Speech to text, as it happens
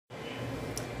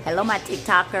Hello my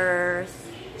TikTokers.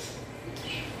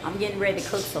 I'm getting ready to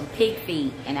cook some pig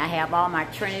feet and I have all my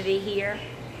Trinity here.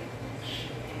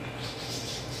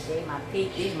 See my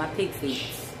pig, these are my pig feet.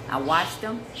 I washed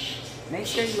them. Make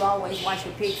sure you always wash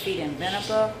your pig feet in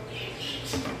vinegar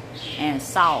and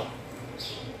salt.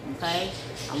 Okay?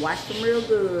 I washed them real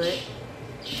good.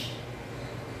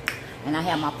 And I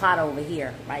have my pot over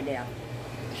here, right there.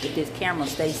 Get this camera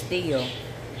stay still.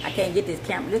 I can't get this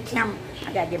camera,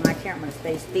 I gotta get my camera to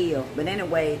stay still. But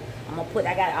anyway,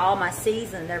 I got all my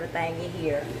seasons and everything in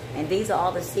here. And these are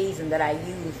all the seasons that I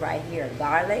use right here.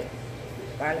 Garlic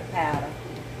powder,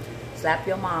 slap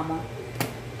your mama,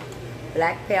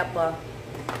 black pepper,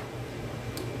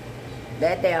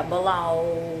 that there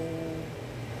below,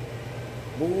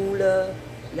 bula,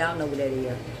 y'all know what that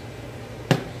is.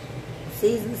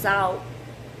 Seasoned salt,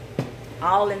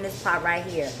 all in this pot right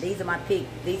here. These are my pig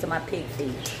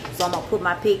feet. So I'm gonna put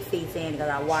my pig feet in because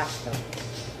I washed them.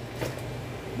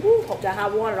 Woo, hope that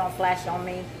hot water don't flash on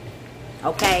me.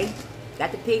 Okay,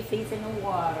 got the pig feet in the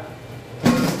water.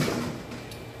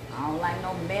 I don't like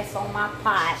no mess on my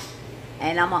pot.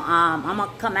 And I'm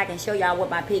gonna come back and show y'all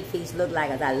what my pig feet look like.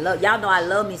 Cause y'all know I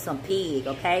love me some pig,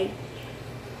 okay?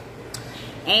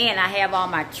 And I have all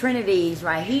my Trinities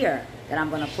right here that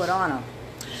I'm gonna put on them.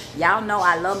 Y'all know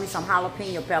I love me some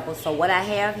jalapeno peppers. So what I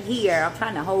have here, I'm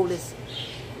trying to hold this.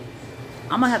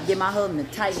 I'm gonna have to get my husband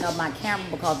to tighten up my camera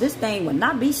because this thing will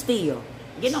not be still.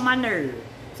 Getting on my nerves.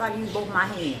 So I use both my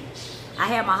hands. I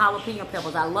have my jalapeno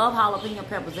peppers. I love jalapeno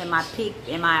peppers in my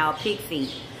pig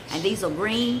feet. And these are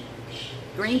green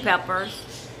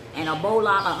peppers and a bowl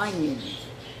lot of onions.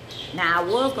 Now I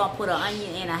was gonna put an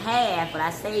onion and a half, but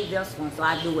I saved this one, so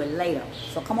I'll do it later.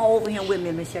 So come on over here with me.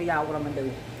 Let me show y'all what I'm gonna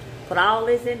do. Put all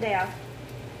this in there.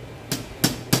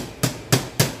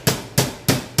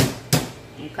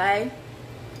 Okay.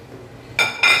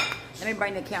 Let me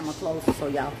bring the camera closer so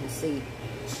y'all can see.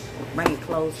 Bring it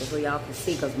closer so y'all can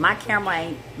see, cause my camera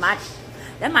ain't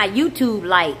that's my YouTube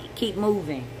light keep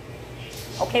moving.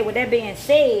 Okay, with that being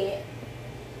said,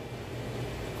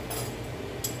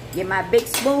 get my big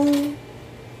spoon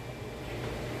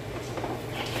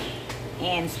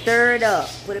and stir it up.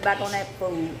 Put it back on that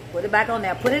food. Put it back on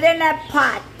there. Put it in that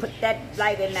pot. Put that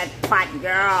light in that pot,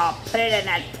 girl. Put it in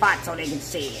that pot so they can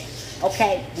see it.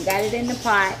 Okay, we got it in the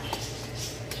pot.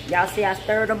 Y'all see I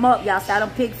stirred them up. Y'all see how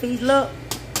them pig feet look?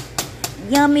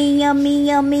 Yummy, yummy,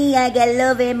 yummy. I got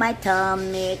love in my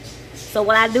tummy. So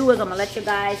what I do is I'm going to let you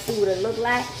guys see what it look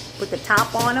like. Put the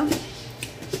top on them.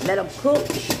 Let them cook.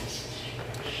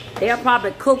 They'll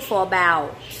probably cook for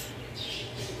about,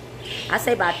 I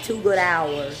say about 2 good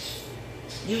hours.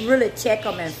 You really check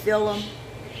them and feel them.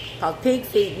 Because pig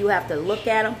feet, you have to look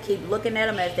at them. Keep looking at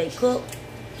them as they cook.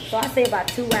 So I say about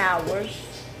 2 hours.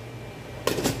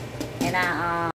 And